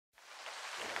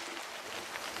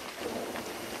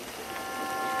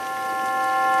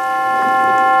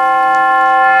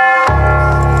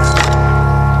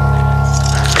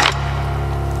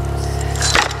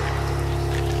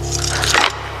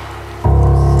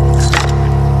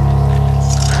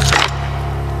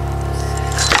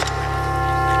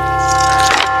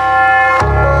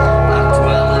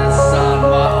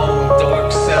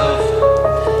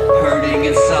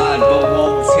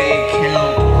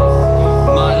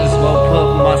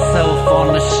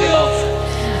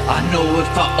know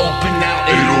if I open out,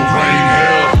 it'll rain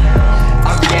hell.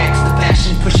 I react to the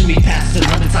passion pushing me past the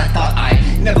limits I thought I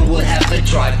never would have the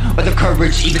drive or the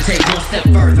courage to even take one step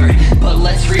further. But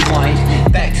let's rewind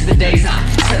back to the days I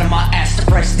sat on my ass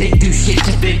depressed, didn't do shit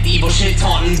to big evil shit,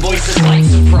 taunting voices like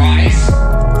surprise.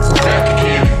 We're back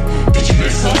again, did you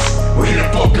miss us? We're here to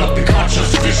fuck up your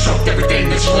conscience, disrupt everything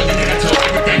that you're living in until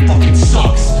everything fucking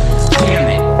sucks. Damn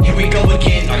it, here we go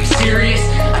again, are you serious?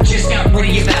 I just got rid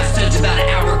of you bastards about an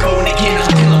hour ago, and again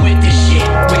I'm dealing with this shit.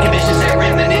 Wicked visions and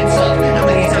remnants of how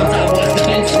many times I was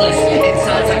defenseless.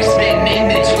 Insides like a spitting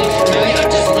image, look familiar, I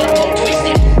just let them all twist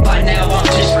it. By now I'm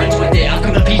just friends with it, I've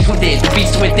come to peace with it. The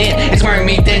beast within is wearing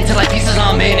me thin till like pieces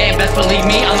I'm in, and best believe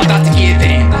me, I'm about to give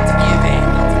in.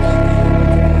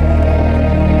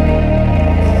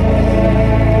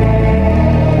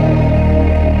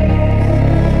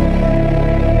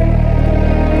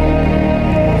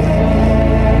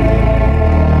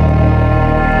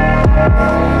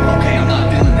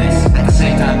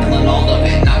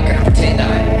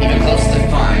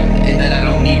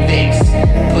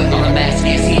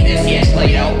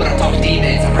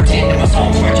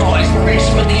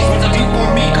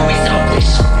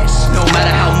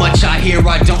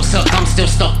 I don't suck, I'm still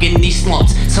stuck in these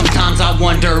slumps. Sometimes I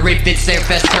wonder if it's there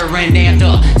festering, and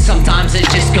sometimes it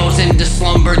just goes into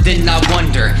slumber. Then I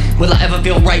wonder, will I ever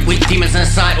feel right with demons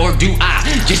inside, or do I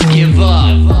just give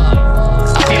up?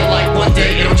 I feel like one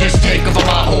day it'll just take over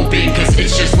my whole being, cause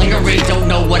it's just lingering, don't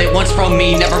know what it wants from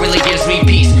me, never really gives me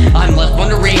peace. I'm left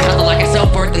wondering how the lack of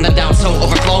self-worth and the doubt so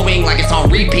overflowing, like it's on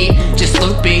repeat, just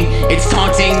looping, it's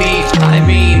taunting me. I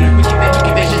mean,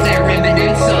 wicked visions and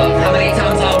remnants of how many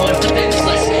times I was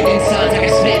defenseless. Inside like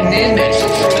a smitten image, so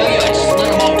familiar, I just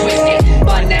let them all twist it.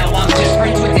 By now I'm just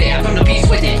friends with it, I've come to peace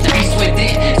with it, the beast with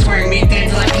it, it's wearing me thin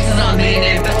till like pieces I'm in,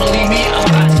 and best believe me, I'm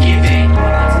about to give in.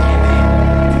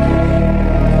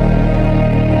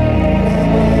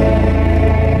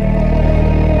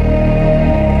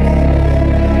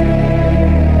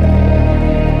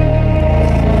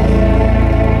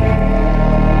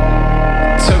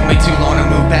 Too long to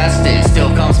move past it,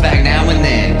 still comes back now and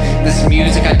then. This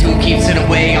music I do keeps it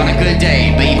away on a good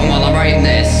day, but even while I'm writing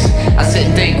this, I sit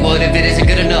and think, what if it isn't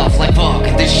good enough? Like fuck,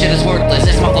 this shit is worthless,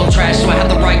 is my flow trash? Do I have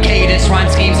the right cadence, rhyme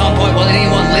schemes on point, will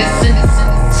anyone listen?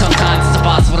 Sometimes it's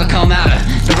impossible to come out of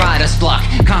the writer's block,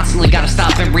 constantly gotta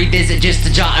stop and revisit just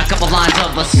to jot a couple lines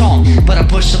of a song. But I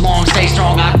push along, stay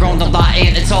strong, I've grown a lot,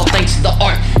 and it's all thanks to the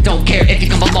art. Don't care if you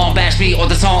come along, bash me or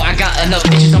the song, I got enough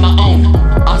issues on my own.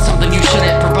 I'm something